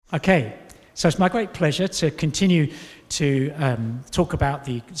Okay, so it's my great pleasure to continue to talk about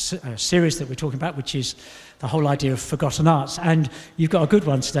the series that we're talking about, which is the whole idea of forgotten arts. And you've got a good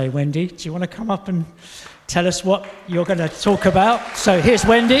one today, Wendy. Do you want to come up and tell us what you're going to talk about? So here's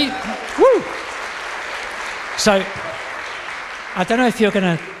Wendy. Woo! So I don't know if you're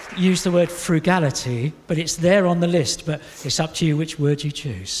going to use the word frugality, but it's there on the list, but it's up to you which word you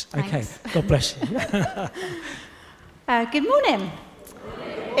choose. Thanks. Okay, God bless you. Good morning.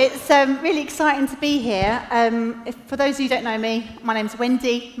 It's really exciting to be here. For those of you who don't know me, my name's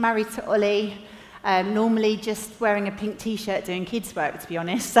Wendy, married to Ollie. Normally just wearing a pink t-shirt doing kids' work, to be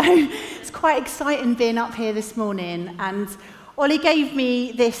honest. So it's quite exciting being up here this morning. And Ollie gave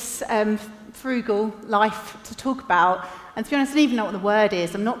me this frugal life to talk about. And to be honest, I don't even know what the word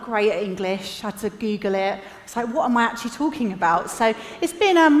is. I'm not great at English. I had to Google it. It's like, what am I actually talking about? So it's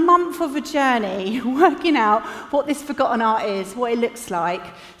been a month of a journey working out what this forgotten art is, what it looks like.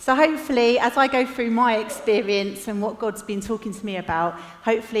 So hopefully, as I go through my experience and what God's been talking to me about,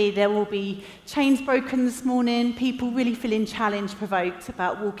 hopefully there will be chains broken this morning, people really feeling challenged, provoked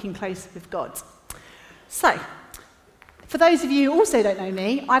about walking closer with God. So, for those of you who also don't know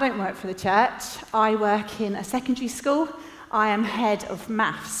me, I don't work for the church. I work in a secondary school. I am head of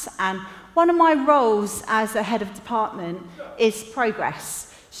maths, and one of my roles as a head of department is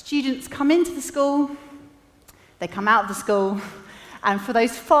progress. Students come into the school, they come out of the school, and for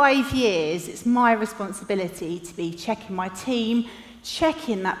those 5 years, it's my responsibility to be checking my team,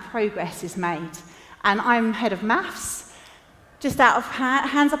 checking that progress is made. And I'm head of maths. Just out of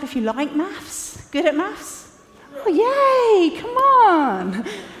hands up if you like maths. Good at maths? Oh, yay, come on.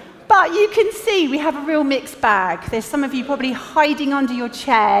 But you can see we have a real mixed bag. There's some of you probably hiding under your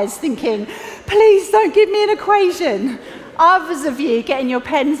chairs thinking, please don't give me an equation. Others of you getting your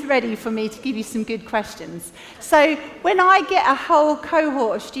pens ready for me to give you some good questions. So when I get a whole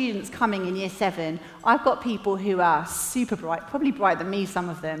cohort of students coming in year 7, I've got people who are super bright, probably brighter than me, some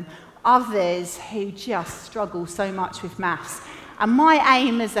of them. Others who just struggle so much with maths. And my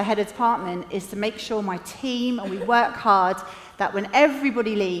aim as the head of department is to make sure my team and we work hard that when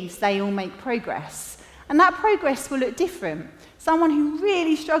everybody leaves, they all make progress. And that progress will look different. Someone who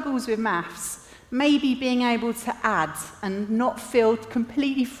really struggles with maths, maybe being able to add and not feel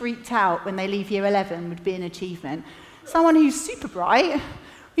completely freaked out when they leave year 11 would be an achievement. Someone who's super bright,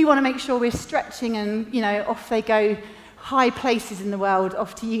 we want to make sure we're stretching and, off they go high places in the world,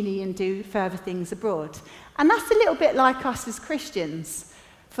 off to uni and do further things abroad. And that's a little bit like us as Christians.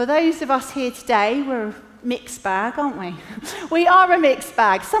 For those of us here today, we're a mixed bag, aren't we? We are a mixed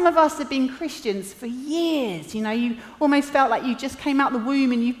bag. Some of us have been Christians for years. You almost felt like you just came out the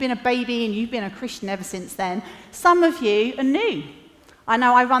womb and you've been a baby and you've been a Christian ever since then. Some of you are new. I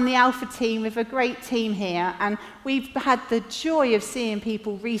know I run the Alpha team with a great team here, and we've had the joy of seeing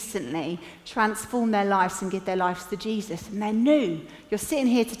people recently transform their lives and give their lives to Jesus, and they're new. You're sitting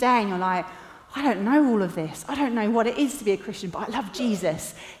here today and you're like, I don't know all of this. I don't know what it is to be a Christian, but I love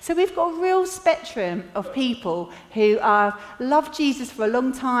Jesus. So we've got a real spectrum of people who love Jesus for a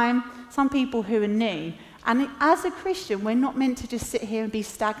long time, some people who are new. And as a Christian, we're not meant to just sit here and be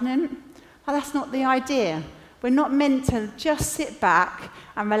stagnant. That's not the idea. We're not meant to just sit back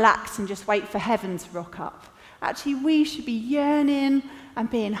and relax and just wait for heaven to rock up. Actually, we should be yearning and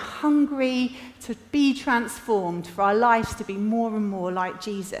being hungry to be transformed, for our lives to be more and more like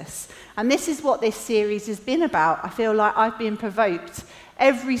Jesus. And this is what this series has been about. I feel like I've been provoked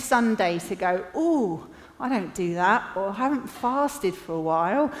every Sunday to go, oh, I don't do that, or I haven't fasted for a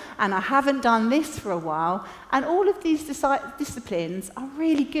while, and I haven't done this for a while. And all of these disciplines are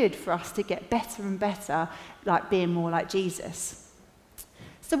really good for us to get better and better, like being more like Jesus.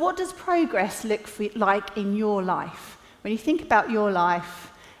 So what does progress look like in your life? When you think about your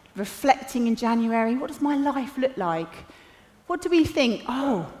life, reflecting in January, what does my life look like? What do we think?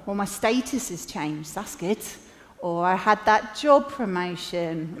 Oh, well, my status has changed. That's good. Or I had that job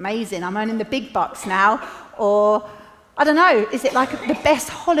promotion. Amazing. I'm earning the big bucks now. Or, I don't know, is it like the best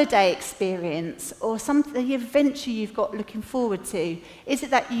holiday experience? Or the adventure you've got looking forward to? Is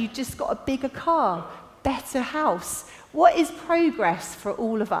it that you just got a bigger car, better house? What is progress for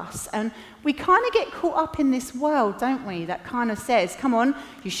all of us? And we kind of get caught up in this world, don't we, that kind of says, come on,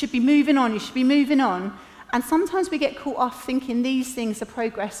 you should be moving on, you should be moving on. And sometimes we get caught up thinking these things are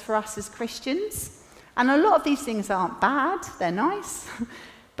progress for us as Christians. And a lot of these things aren't bad, they're nice,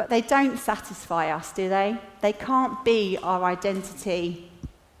 but they don't satisfy us, do they? They can't be our identity,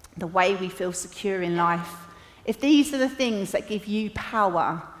 the way we feel secure in life. If these are the things that give you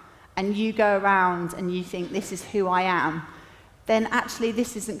power, and you go around and you think, this is who I am, then actually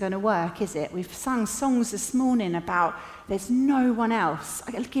this isn't going to work, is it? We've sung songs this morning about there's no one else.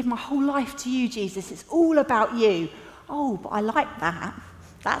 I give my whole life to you, Jesus. It's all about you. Oh, but I like that.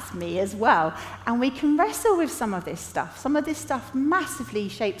 That's me as well. And we can wrestle with some of this stuff. Some of this stuff massively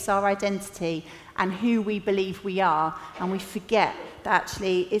shapes our identity and who we believe we are. And we forget that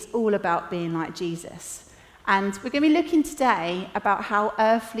actually it's all about being like Jesus. And we're going to be looking today about how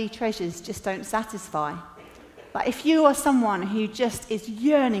earthly treasures just don't satisfy. Like if you are someone who just is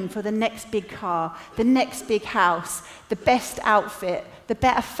yearning for the next big car, the next big house, the best outfit, the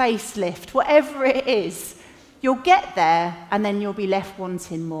better facelift, whatever it is, you'll get there and then you'll be left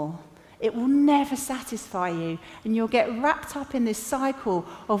wanting more. It will never satisfy you, and you'll get wrapped up in this cycle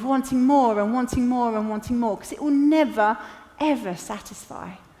of wanting more and wanting more and wanting more, because it will never, ever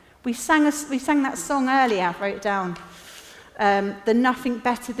satisfy. We sang that song earlier, I wrote it down, the Nothing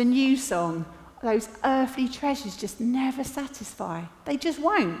Better Than You song. Those earthly treasures just never satisfy. They just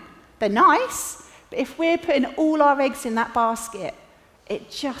won't. They're nice, but if we're putting all our eggs in that basket, it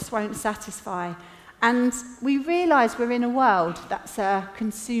just won't satisfy. And we realise we're in a world that's a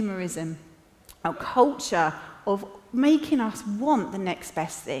consumerism, a culture of making us want the next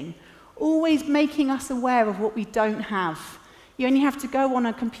best thing, always making us aware of what we don't have. You only have to go on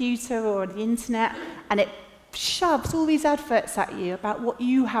a computer or the internet and it shoves all these adverts at you about what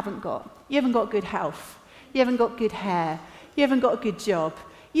you haven't got. You haven't got good health. You haven't got good hair. You haven't got a good job.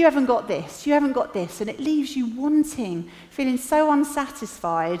 You haven't got this. You haven't got this. And it leaves you wanting, feeling so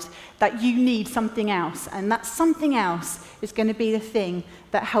unsatisfied that you need something else. And that something else is going to be the thing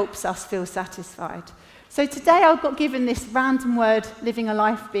that helps us feel satisfied. So today I got given this random word, living a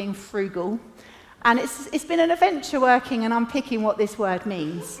life being frugal. And it's been an adventure working and unpicking what this word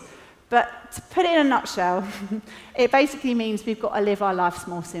means. But to put it in a nutshell, it basically means we've got to live our lives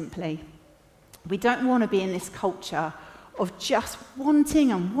more simply. We don't want to be in this culture of just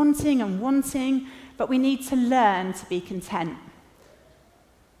wanting and wanting and wanting, but we need to learn to be content.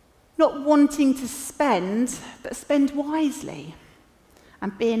 Not wanting to spend, but spend wisely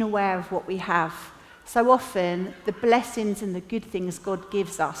and being aware of what we have. So often, the blessings and the good things God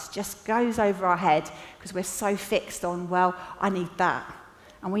gives us just goes over our head because we're so fixed on, well, I need that.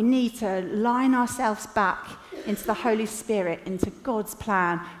 And we need to line ourselves back into the Holy Spirit, into God's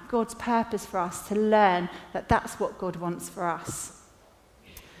plan, God's purpose for us, to learn that that's what God wants for us.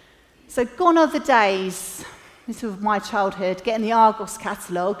 So gone are the days, this was my childhood, getting the Argos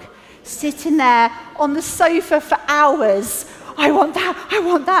catalogue, sitting there on the sofa for hours. I want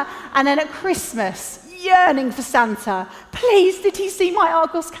that. And then at Christmas, yearning for Santa. Please, did he see my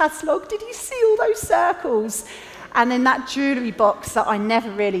Argos catalogue? Did he see all those circles? And then that jewellery box that I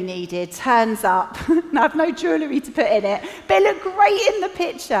never really needed turns up. And I have no jewellery to put in it, but it looked great in the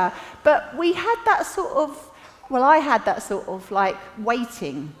picture. But we had that sort of, I had that sort of like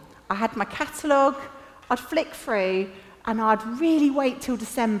waiting. I had my catalogue, I'd flick through, and I'd really wait till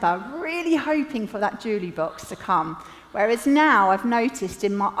December, really hoping for that jewellery box to come. Whereas now I've noticed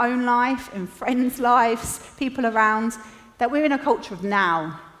in my own life, in friends' lives, people around, that we're in a culture of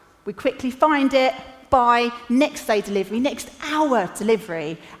now. We quickly find it, buy, next day delivery, next hour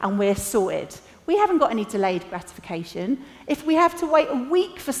delivery, and we're sorted. We haven't got any delayed gratification. If we have to wait a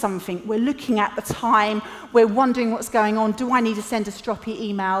week for something, we're looking at the time, we're wondering what's going on, do I need to send a stroppy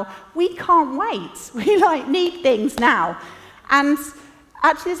email? We can't wait. We need things now. And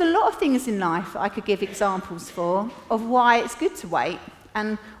actually, there's a lot of things in life that I could give examples for of why it's good to wait.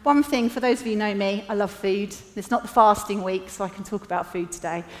 And one thing, for those of you who know me, I love food. It's not the fasting week, so I can talk about food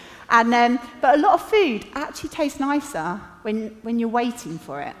today. But a lot of food actually tastes nicer when you're waiting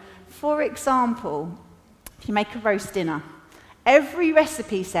for it. For example, if you make a roast dinner, every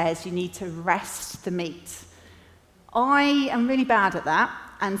recipe says you need to rest the meat. I am really bad at that.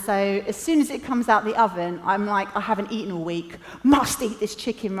 And so as soon as it comes out the oven, I'm like, I haven't eaten all week, must eat this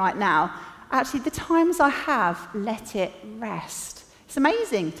chicken right now. Actually, the times I have, let it rest. It's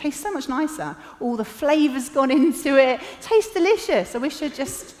amazing, tastes so much nicer. All the flavour's gone into it, tastes delicious. I wish I'd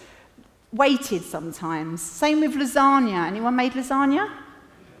just waited sometimes. Same with lasagna. Anyone made lasagna?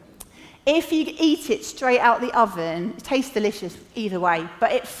 If you eat it straight out the oven, it tastes delicious either way,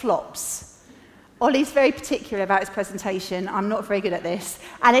 but it flops. Ollie's very particular about his presentation. I'm not very good at this.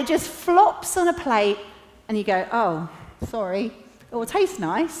 And it just flops on a plate, and you go, oh, sorry. It will taste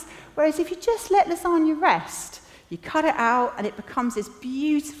nice. Whereas if you just let lasagna rest, you cut it out, and it becomes this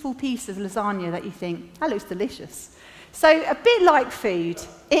beautiful piece of lasagna that you think, that looks delicious. So a bit like food,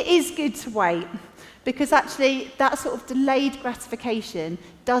 it is good to wait, because actually that sort of delayed gratification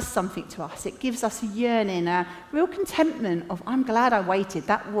does something to us. It gives us a yearning, a real contentment of, I'm glad I waited.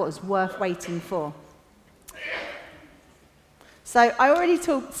 That was worth waiting for. So I already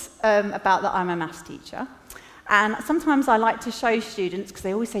talked about that I'm a maths teacher. And sometimes I like to show students, because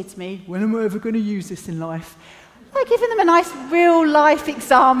they always say to me, when am I ever going to use this in life? By giving them a nice real-life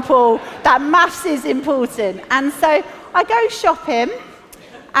example that maths is important. And so I go shopping,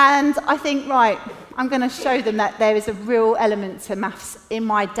 and I think, right, I'm going to show them that there is a real element to maths in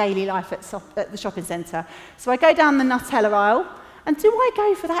my daily life at the shopping centre. So I go down the Nutella aisle, and do I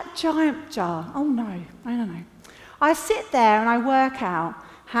go for that giant jar? Oh, no, no. I sit there and I work out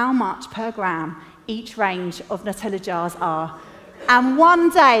how much per gram each range of Nutella jars are. And one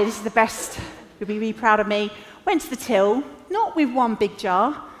day, this is the best, you'll be really proud of me, went to the till, not with one big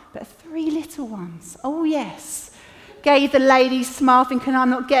jar, but 3 little ones. Oh, yes. Gave the lady smile, thinking, you're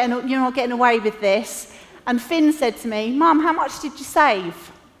not getting away with this. And Finn said to me, Mum, how much did you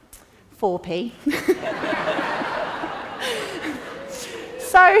save? 4p.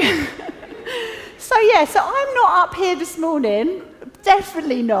 So I'm not up here this morning,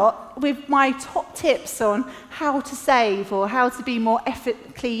 definitely not, with my top tips on how to save or how to be more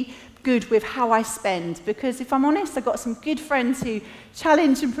ethically good with how I spend. Because if I'm honest, I've got some good friends who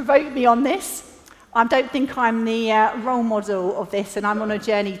challenge and provoke me on this. I don't think I'm the role model of this, and I'm on a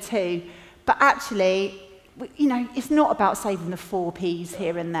journey too. But actually, it's not about saving the 4p's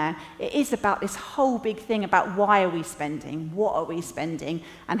here and there. It is about this whole big thing about why are we spending, what are we spending,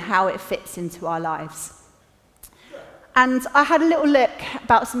 and how it fits into our lives. And I had a little look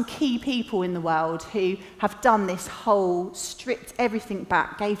about some key people in the world who have done this whole stripped everything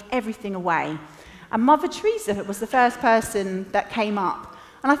back, gave everything away. And Mother Teresa was the first person that came up.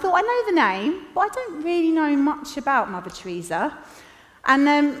 And I thought, I know the name, but I don't really know much about Mother Teresa. And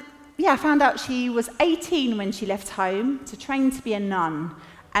I found out she was 18 when she left home to train to be a nun.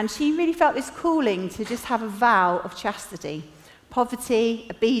 And she really felt this calling to just have a vow of chastity, poverty,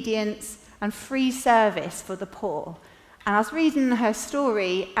 obedience, and free service for the poor. And I was reading her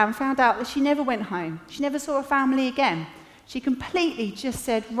story and found out that she never went home. She never saw her family again. She completely just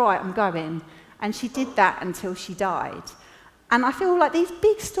said, right, I'm going. And she did that until she died. And I feel like these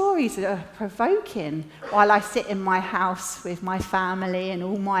big stories are provoking. While I sit in my house with my family and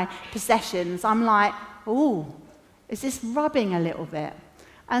all my possessions, I'm like, oh, is this rubbing a little bit?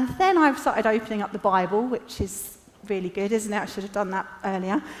 And then I've started opening up the Bible, which is really good, isn't it? I should have done that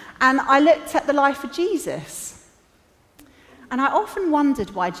earlier. And I looked at the life of Jesus. And I often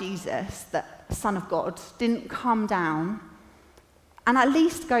wondered why Jesus, the Son of God, didn't come down and at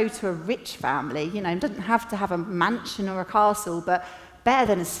least go to a rich family. Doesn't have to have a mansion or a castle, but better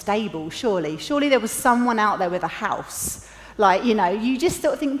than a stable, surely. Surely there was someone out there with a house. You just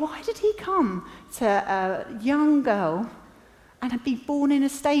sort of think, why did he come to a young girl and be born in a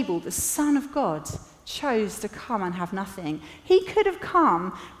stable? The Son of God chose to come and have nothing. He could have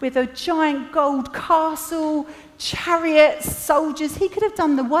come with a giant gold castle, chariots, soldiers. He could have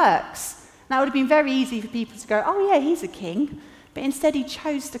done the works. Now, it would have been very easy for people to go, oh yeah, he's a king. But instead, he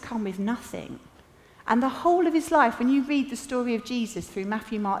chose to come with nothing. And the whole of his life, when you read the story of Jesus through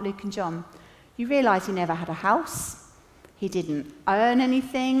Matthew, Mark, Luke, and John, you realise he never had a house. He didn't earn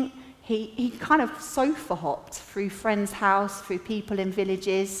anything. He kind of sofa hopped through friends' house, through people in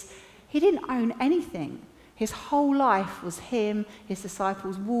villages. He didn't own anything. His whole life was him, his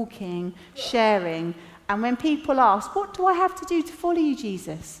disciples walking, sharing. And when people asked, what do I have to do to follow you,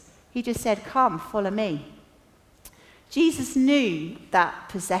 Jesus? He just said, come, follow me. Jesus knew that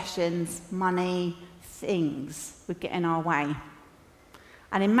possessions, money, things would get in our way.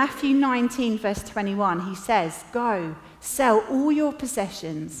 And in Matthew 19, verse 21, he says, go, sell all your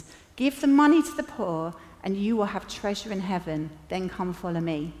possessions, give the money to the poor, and you will have treasure in heaven. Then come follow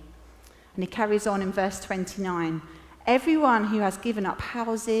me. And he carries on in verse 29. Everyone who has given up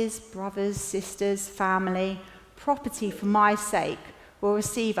houses, brothers, sisters, family, property for my sake will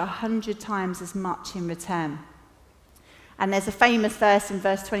receive 100 times as much in return. And there's a famous verse in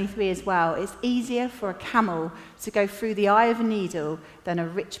verse 23 as well. It's easier for a camel to go through the eye of a needle than a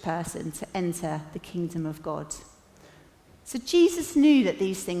rich person to enter the kingdom of God. So Jesus knew that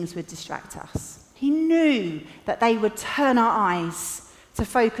these things would distract us. He knew that they would turn our eyes to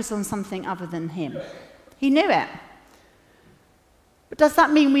focus on something other than him. He knew it. But does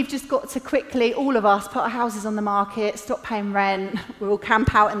that mean we've just got to quickly, all of us, put our houses on the market, stop paying rent, we'll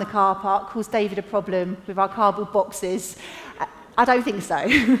camp out in the car park, cause David a problem with our cardboard boxes? I don't think so.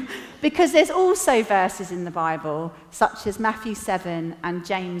 Because there's also verses in the Bible, such as Matthew 7 and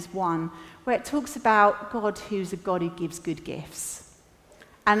James 1, where it talks about God who's a God who gives good gifts.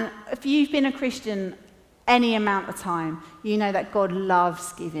 And if you've been a Christian any amount of time, you know that God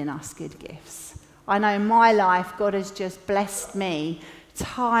loves giving us good gifts. I know in my life, God has just blessed me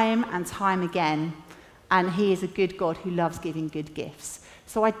time and time again. and he is a good God who loves giving good gifts.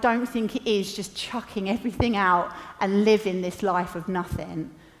 So I don't think it is just chucking everything out and living this life of nothing.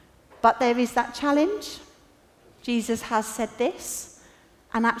 But there is that challenge. Jesus has said this.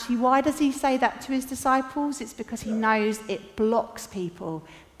 And actually, why does he say that to his disciples? It's because he knows it blocks people,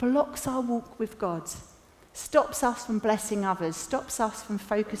 blocks our walk with God, stops us from blessing others, stops us from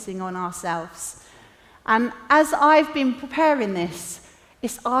focusing on ourselves. And as I've been preparing this,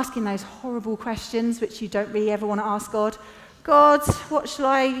 it's asking those horrible questions which you don't really ever want to ask God. God, what shall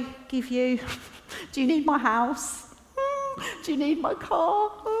I give you? Do you need my house? Do you need my car?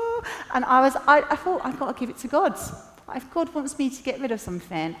 And I thought, I've got to give it to God. If God wants me to get rid of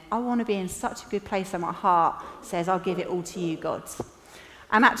something, I want to be in such a good place that my heart says, I'll give it all to you, God.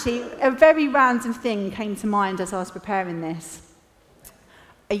 And actually, a very random thing came to mind as I was preparing this.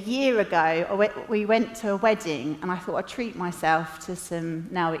 A year ago, we went to a wedding, and I thought I'd treat myself to some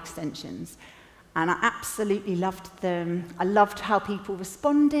nail extensions. And I absolutely loved them. I loved how people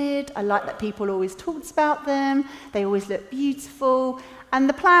responded. I liked that people always talked about them. They always looked beautiful. And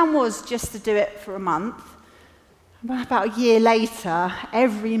the plan was just to do it for a month. But about a year later,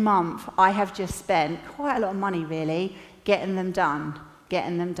 every month, I have just spent quite a lot of money, really, getting them done.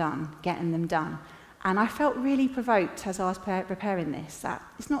 And I felt really provoked as I was preparing this, that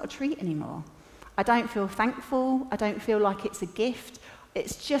it's not a treat anymore. I don't feel thankful. I don't feel like it's a gift.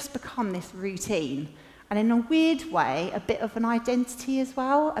 It's just become this routine. And in a weird way, a bit of an identity as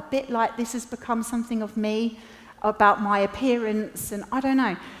well, a bit like this has become something of me, about my appearance, and I don't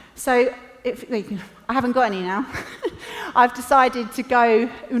know. So I haven't got any now. I've decided to go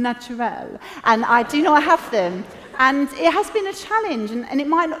au naturel, and I do not have them. And it has been a challenge, and it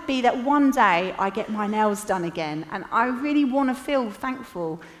might not be that one day I get my nails done again, and I really want to feel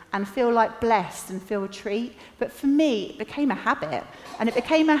thankful and feel like blessed and feel a treat. But for me, it became a habit, and it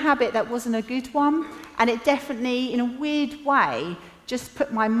became a habit that wasn't a good one, and it definitely, in a weird way, just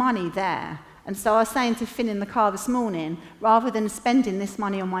put my money there. And so I was saying to Finn in the car this morning, rather than spending this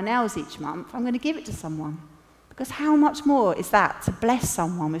money on my nails each month, I'm going to give it to someone. Because how much more is that to bless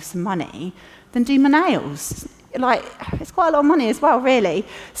someone with some money than do my nails? Like, it's quite a lot of money as well, really.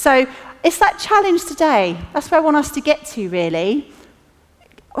 So it's that challenge today. That's where I want us to get to, really.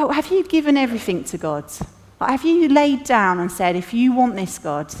 Well, have you given everything to God? Like, have you laid down and said, if you want this,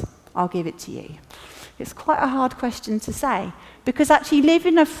 God, I'll give it to you? It's quite a hard question to say, because actually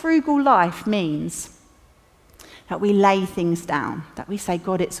living a frugal life means that we lay things down, that we say,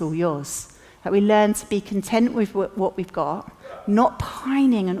 God, it's all yours, that we learn to be content with what we've got, not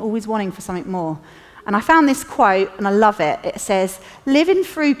pining and always wanting for something more. And I found this quote, and I love it. It says, living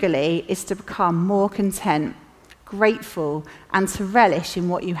frugally is to become more content, grateful, and to relish in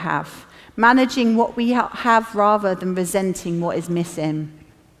what you have, managing what we have rather than resenting what is missing.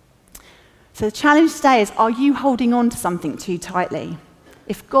 So the challenge today is, are you holding on to something too tightly?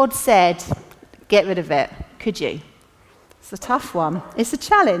 If God said, get rid of it, could you? It's a tough one. It's a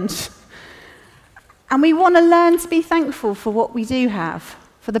challenge. And we want to learn to be thankful for what we do have,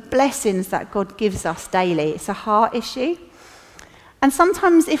 for the blessings that God gives us daily. It's a heart issue. And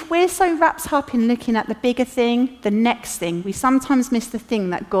sometimes if we're so wrapped up in looking at the bigger thing, the next thing, we sometimes miss the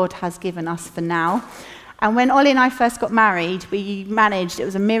thing that God has given us for now. And when Ollie and I first got married, we managed, it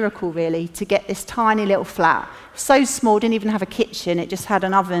was a miracle really, to get this tiny little flat. So small, didn't even have a kitchen, it just had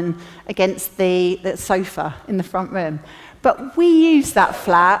an oven against the sofa in the front room. But we used that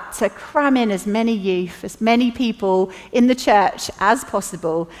flat to cram in as many youth, as many people in the church as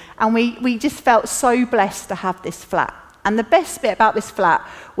possible. And we just felt so blessed to have this flat. And the best bit about this flat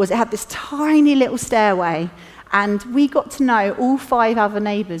was it had this tiny little stairway. And we got to know all 5 other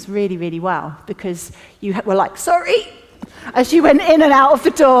neighbours really, really well, because you were like, sorry, as you went in and out of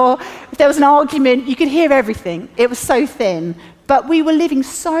the door. If there was an argument, you could hear everything. It was so thin. But we were living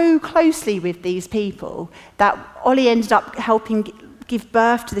so closely with these people that Ollie ended up helping give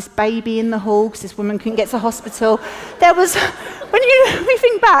birth to this baby in the hall because this woman couldn't get to hospital. There was, when we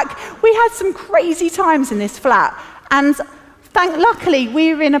think back, we had some crazy times in this flat. And luckily,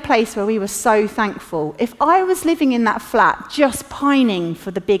 we were in a place where we were so thankful. If I was living in that flat just pining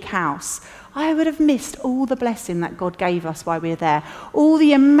for the big house, I would have missed all the blessing that God gave us while we were there, all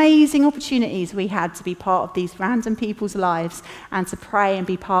the amazing opportunities we had to be part of these random people's lives and to pray and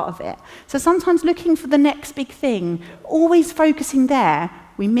be part of it. So sometimes looking for the next big thing, always focusing there,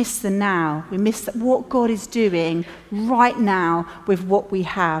 we miss the now. We miss what God is doing right now with what we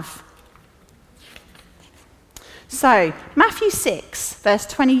have. So, Matthew 6, verse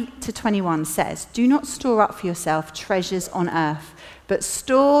 20 to 21 says, do not store up for yourself treasures on earth, but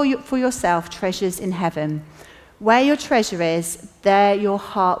store for yourself treasures in heaven. Where your treasure is, there your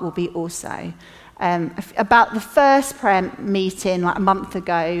heart will be also. About the first prayer meeting, like a month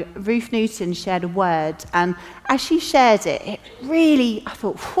ago, Ruth Newton shared a word, and as she shared it, it really, I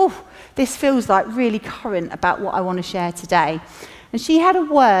thought, whew, this feels like really current about what I want to share today. And she had a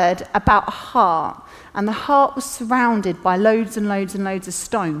word about a heart, and the heart was surrounded by loads and loads and loads of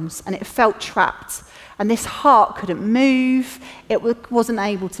stones, and it felt trapped. And this heart couldn't move, it wasn't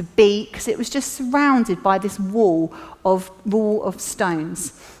able to beat, because it was just surrounded by this wall of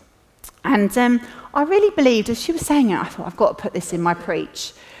stones. And I really believed, as she was saying it, I thought, I've got to put this in my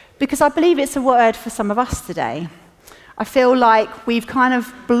preach, because I believe it's a word for some of us today. I feel like we've kind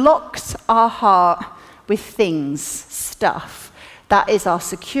of blocked our heart with things, stuff. That is our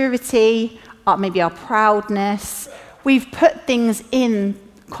security, maybe our proudness. We've put things in.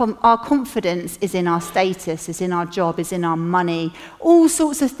 Our confidence is in our status, is in our job, is in our money. All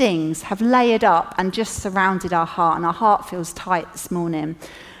sorts of things have layered up and just surrounded our heart, and our heart feels tight this morning.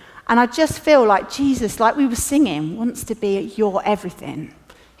 And I just feel like Jesus, like we were singing, wants to be your everything.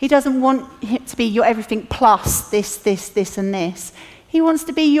 He doesn't want it to be your everything plus this, and this. He wants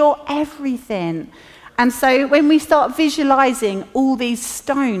to be your everything. And so when we start visualizing all these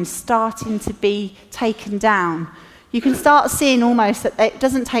stones starting to be taken down, you can start seeing almost that it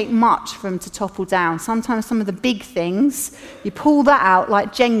doesn't take much for them to topple down. Sometimes some of the big things, you pull that out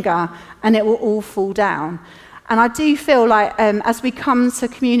like Jenga and it will all fall down. And I do feel like as we come to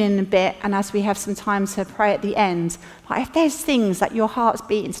communion in a bit and as we have some time to pray at the end, like if there's things that your heart's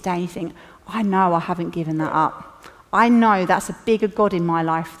beating today and you think, I know I haven't given that up. I know that's a bigger God in my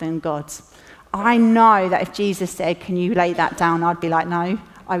life than God. I know that if Jesus said, can you lay that down? I'd be like, no,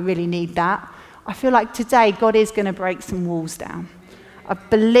 I really need that. I feel like today God is going to break some walls down. I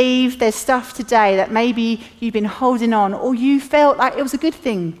believe there's stuff today that maybe you've been holding on or you felt like it was a good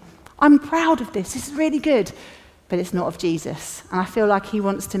thing. I'm proud of this. This is really good. But it's not of Jesus. And I feel like he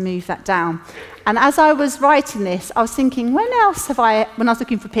wants to move that down. And as I was writing this, I was thinking, when I was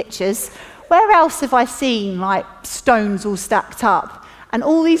looking for pictures, where else have I seen like stones all stacked up? And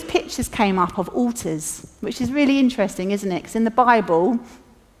all these pictures came up of altars, which is really interesting, isn't it? Because in the Bible,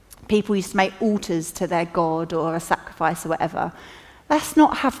 people used to make altars to their God or a sacrifice or whatever. Let's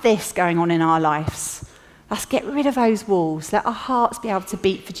not have this going on in our lives. Let's get rid of those walls. Let our hearts be able to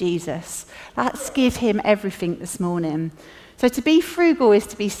beat for Jesus. Let's give him everything this morning. So to be frugal is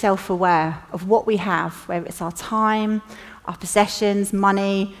to be self-aware of what we have, whether it's our time, our possessions,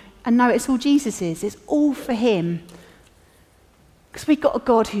 money, and no, it's all Jesus's. It's all for him. Because we've got a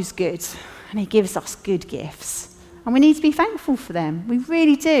God who's good, and he gives us good gifts. And we need to be thankful for them. We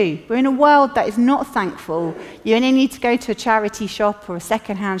really do. We're in a world that is not thankful. You only need to go to a charity shop or a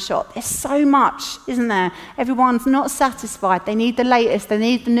second-hand shop. There's so much, isn't there? Everyone's not satisfied. They need the latest. They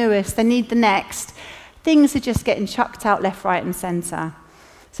need the newest. They need the next. Things are just getting chucked out left, right, and centre.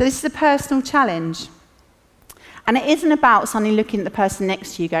 So this is a personal challenge. And it isn't about suddenly looking at the person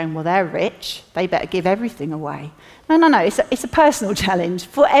next to you going, well, they're rich. They better give everything away. No. It's a personal challenge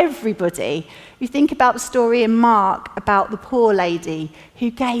for everybody. You think about the story in Mark about the poor lady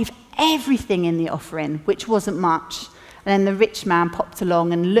who gave everything in the offering, which wasn't much. And then the rich man popped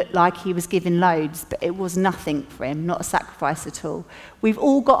along and looked like he was giving loads, but it was nothing for him, not a sacrifice at all. We've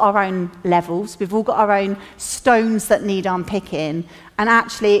all got our own levels. We've all got our own stones that need unpicking. And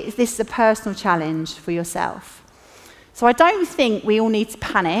actually, this is a personal challenge for yourself. So I don't think we all need to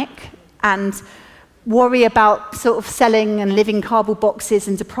panic and worry about sort of selling and living cardboard boxes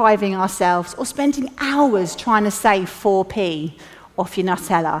and depriving ourselves or spending hours trying to save 4p off your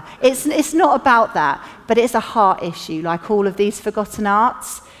Nutella. It's not about that, but it's a heart issue, like all of these forgotten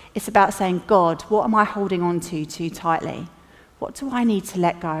arts. It's about saying, God, what am I holding on to too tightly? What do I need to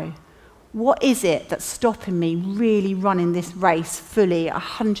let go? What is it that's stopping me really running this race fully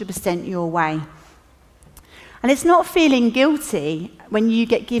 100% your way? And it's not feeling guilty when you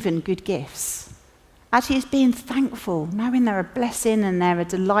get given good gifts. Actually, it's being thankful, knowing they're a blessing and they're a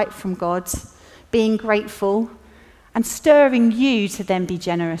delight from God, being grateful, and stirring you to then be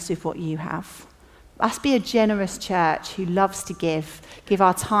generous with what you have. Let's be a generous church who loves to give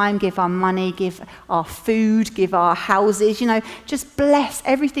our time, give our money, give our food, give our houses, just bless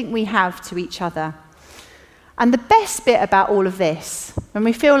everything we have to each other. And the best bit about all of this, when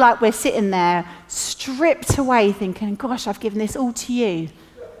we feel like we're sitting there stripped away thinking, gosh, I've given this all to you.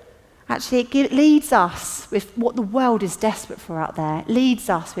 Actually, it leads us with what the world is desperate for out there. It leads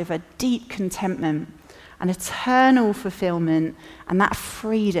us with a deep contentment, an eternal fulfillment, and that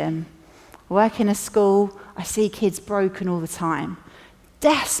freedom. I work in a school, I see kids broken all the time,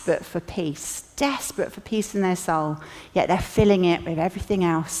 desperate for peace in their soul, yet they're filling it with everything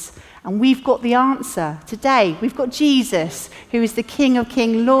else. And we've got the answer today. We've got Jesus, who is the King of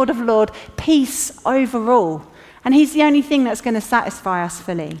Kings, Lord of Lords, peace over all. And he's the only thing that's going to satisfy us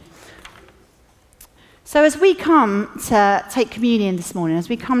fully. So as we come to take communion this morning, as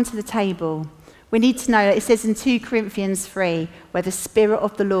we come to the table, we need to know that it says in 2 Corinthians 3, where the Spirit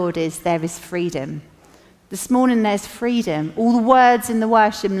of the Lord is, there is freedom. This morning there's freedom. All the words in the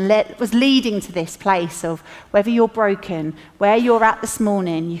worship was leading to this place of whether you're broken, where you're at this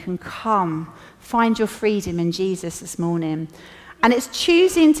morning, you can come, find your freedom in Jesus this morning. And it's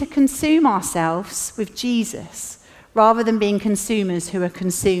choosing to consume ourselves with Jesus rather than being consumers who are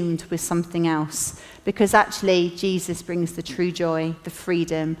consumed with something else. Because actually, Jesus brings the true joy, the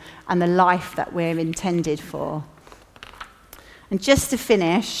freedom, and the life that we're intended for. And just to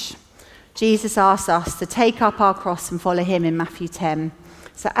finish, Jesus asks us to take up our cross and follow him in Matthew 10.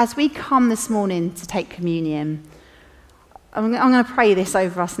 So as we come this morning to take communion, I'm going to pray this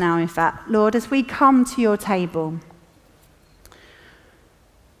over us now, in fact. Lord, as we come to your table,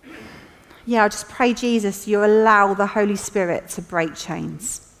 I just pray, Jesus, you allow the Holy Spirit to break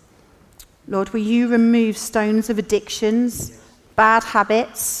chains. Lord, will you remove stones of addictions, bad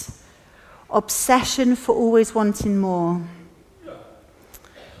habits, obsession for always wanting more?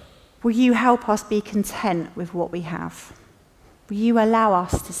 Will you help us be content with what we have? Will you allow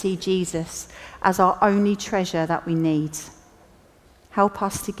us to see Jesus as our only treasure that we need? Help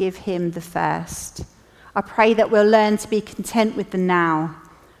us to give him the first. I pray that we'll learn to be content with the now,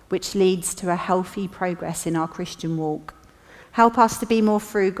 which leads to a healthy progress in our Christian walk. Help us to be more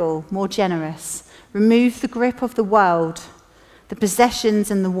frugal, more generous, remove the grip of the world, the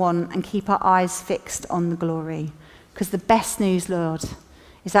possessions and the want, and keep our eyes fixed on the glory. Because the best news, Lord,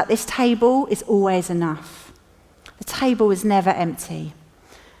 is that this table is always enough. The table is never empty.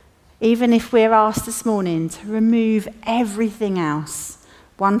 Even if we're asked this morning to remove everything else,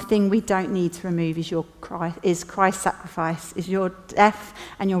 one thing we don't need to remove is Christ's sacrifice, is your death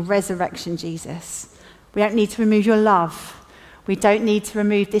and your resurrection, Jesus. We don't need to remove your love. We don't need to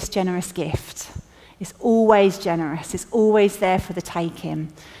remove this generous gift. It's always generous. It's always there for the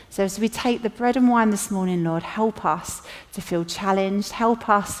taking. So as we take the bread and wine this morning, Lord, help us to feel challenged. Help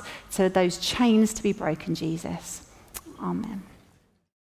us to those chains to be broken, Jesus. Amen.